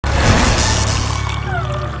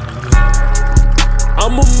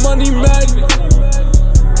I'm a money magnet,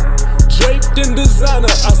 draped in designer,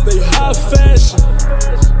 I stay high fashion.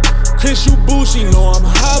 Kiss you bougie, know I'm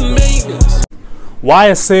high maintenance.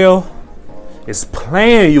 YSL is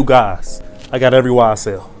playing, you guys. I got every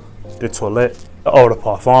YSL. The Toilette, the Eau de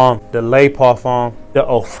Parfum, the L'Homme Parfum, the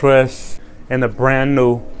Eau Fresh, and the brand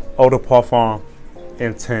new Eau de Parfum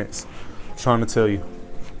Intense. I'm trying to tell you,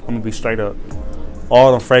 I'm gonna be straight up.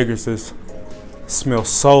 All the fragrances smell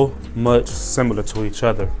so much similar to each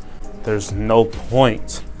other. There's no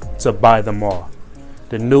point to buy them all.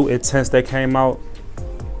 The new Intense that came out,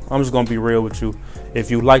 I'm just gonna be real with you.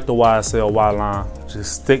 If you like the YSL Y line,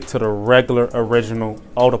 just stick to the regular original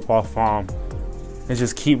Eau de Parfum and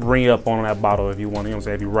just keep ringing up on that bottle if you want, you know what I'm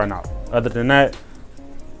saying, if you run out. Other than that,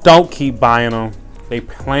 don't keep buying them. They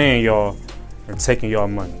playing y'all and taking y'all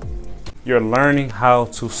money. You're learning how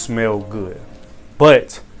to smell good.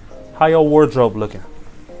 But how your wardrobe looking?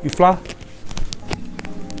 You fly?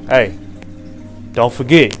 Hey, don't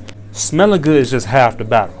forget, smelling good is just half the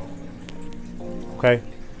battle. Okay?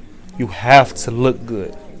 You have to look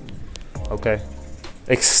good. Okay?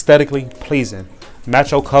 Aesthetically pleasing.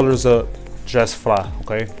 Match your colors up, just fly.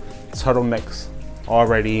 Okay? Turtlenecks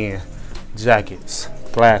already in. Jackets,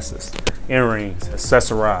 glasses, earrings,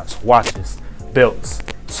 accessorize, watches, belts.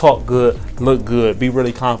 Talk good, look good, be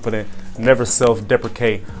really confident, never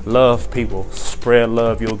self-deprecate, love people, spread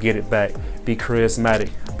love, you'll get it back. Be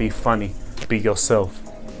charismatic, be funny, be yourself.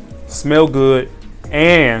 Smell good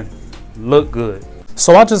and look good.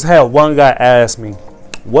 So I just had one guy ask me,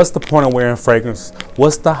 what's the point of wearing fragrance?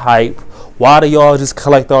 What's the hype? Why do y'all just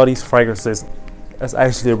collect all these fragrances? That's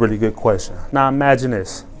actually a really good question. Now imagine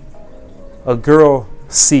this. A girl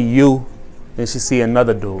see you and she see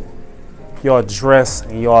another dude. Y'all dress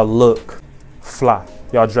and y'all look fly.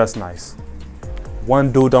 Y'all dress nice.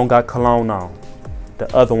 One dude don't got cologne on.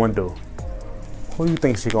 The other one do. Who you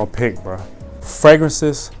think she gonna pick, bro?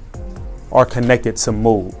 Fragrances are connected to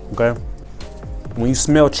mood, okay? When you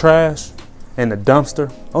smell trash in the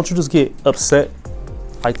dumpster, don't you just get upset?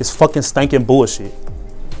 Like this fucking stinking bullshit.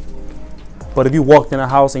 But if you walked in a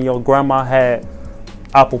house and your grandma had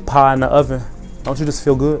apple pie in the oven, don't you just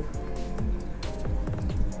feel good?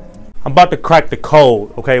 I'm about to crack the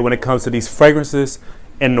code, okay, when it comes to these fragrances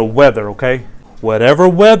and the weather, okay? Whatever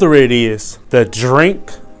weather it is, the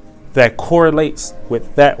drink that correlates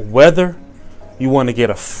with that weather, you want to get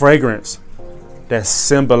a fragrance that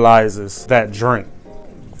symbolizes that drink.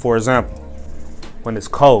 For example, when it's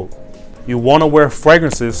cold, you want to wear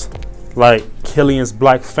fragrances like Killian's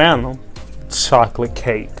Black Phantom, chocolate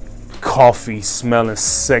cake, coffee smelling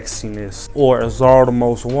sexiness, or Azar the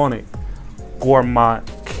Most Wanted, gourmet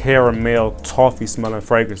caramel toffee smelling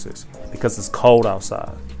fragrances because it's cold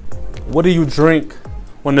outside. What do you drink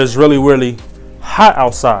when there's really, really hot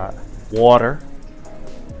outside? Water,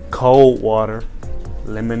 cold water,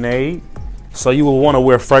 lemonade. So you will want to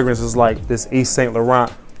wear fragrances like this YVES Saint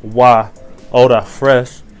Laurent Eau de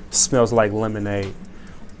Fresh, smells like lemonade.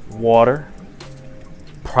 Water,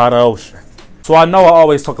 Prada Ocean. So I know I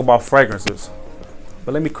always talk about fragrances,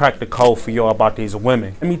 but let me crack the code for y'all about these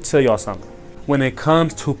women. Let me tell y'all something. When it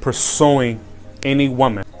comes to pursuing any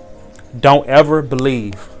woman, don't ever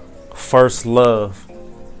believe first love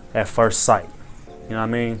at first sight. You know what I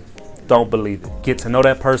mean? Don't believe it. Get to know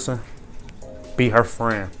that person. Be her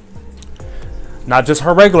friend. Not just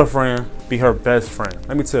her regular friend, be her best friend.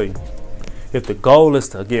 Let me tell you, if the goal is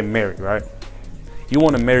to get married, right? You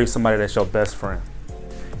want to marry somebody that's your best friend.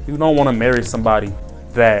 You don't want to marry somebody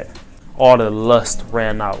that all the lust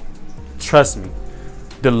ran out. Trust me,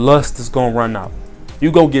 the lust is going to run out.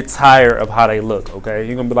 You going to get tired of how they look, okay?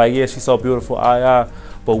 You're going to be like, yeah, she's so beautiful,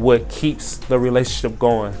 but what keeps the relationship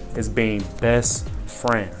going is being best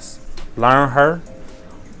friends. Learn her,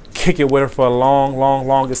 kick it with her for a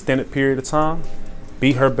long extended period of time,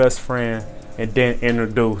 be her best friend, and then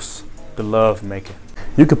introduce the love making.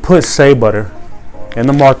 You could put shea butter in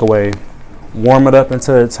the microwave, warm it up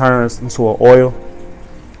until it turns into an oil.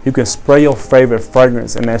 You can spray your favorite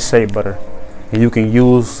fragrance in that shea butter, and you can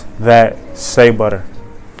use that shea butter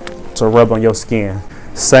to rub on your skin.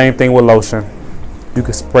 Same thing with lotion. You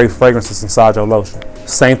can spray fragrances inside your lotion.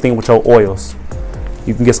 Same thing with your oils.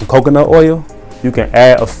 You can get some coconut oil. You can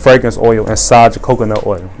add a fragrance oil inside your coconut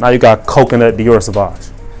oil. Now you got coconut Dior Sauvage.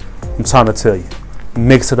 I'm trying to tell you,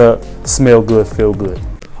 mix it up, smell good, feel good.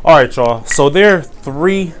 All right, y'all. So there are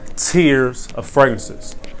 3 tiers of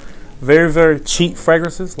fragrances. Very cheap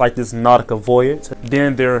fragrances like this Nautica Voyage.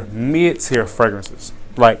 Then there are mid-tier fragrances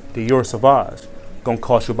like Dior Sauvage, gonna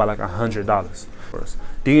cost you about like $100.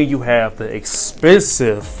 Then you have the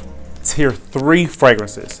expensive tier 3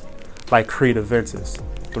 fragrances like Creed Aventus,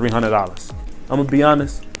 $300. I'm gonna be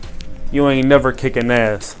honest, you ain't never kicking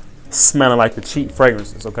ass smelling like the cheap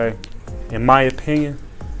fragrances, okay? In my opinion,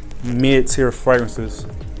 mid-tier fragrances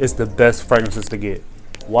is the best fragrances to get.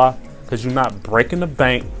 Why? Because you're not breaking the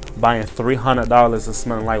bank buying $300 and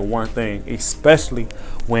smelling like one thing, especially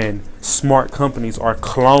when smart companies are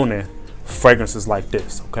cloning fragrances like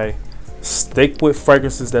this, okay? Stick with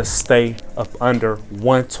fragrances that stay up under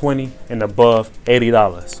 $120 and above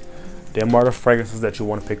 $80. Them are the fragrances that you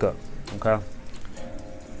want to pick up, okay?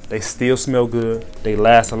 They still smell good, they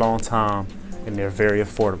last a long time, and they're very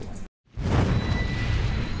affordable.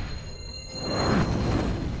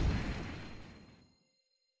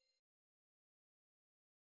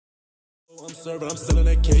 I'm serving, I'm selling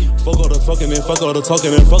that cake. Fuck all the fucking and fuck all the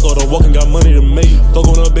talking and fuck all the walking, got money to make.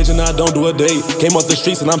 Fuck on a bitch and I don't do a date. Came off the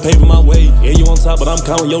streets and I'm paving my way. Yeah, you on top, but I'm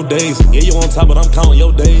counting your days. Yeah, you on top, but I'm counting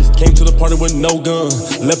your days. Came to the party with no gun.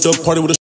 Left the party with a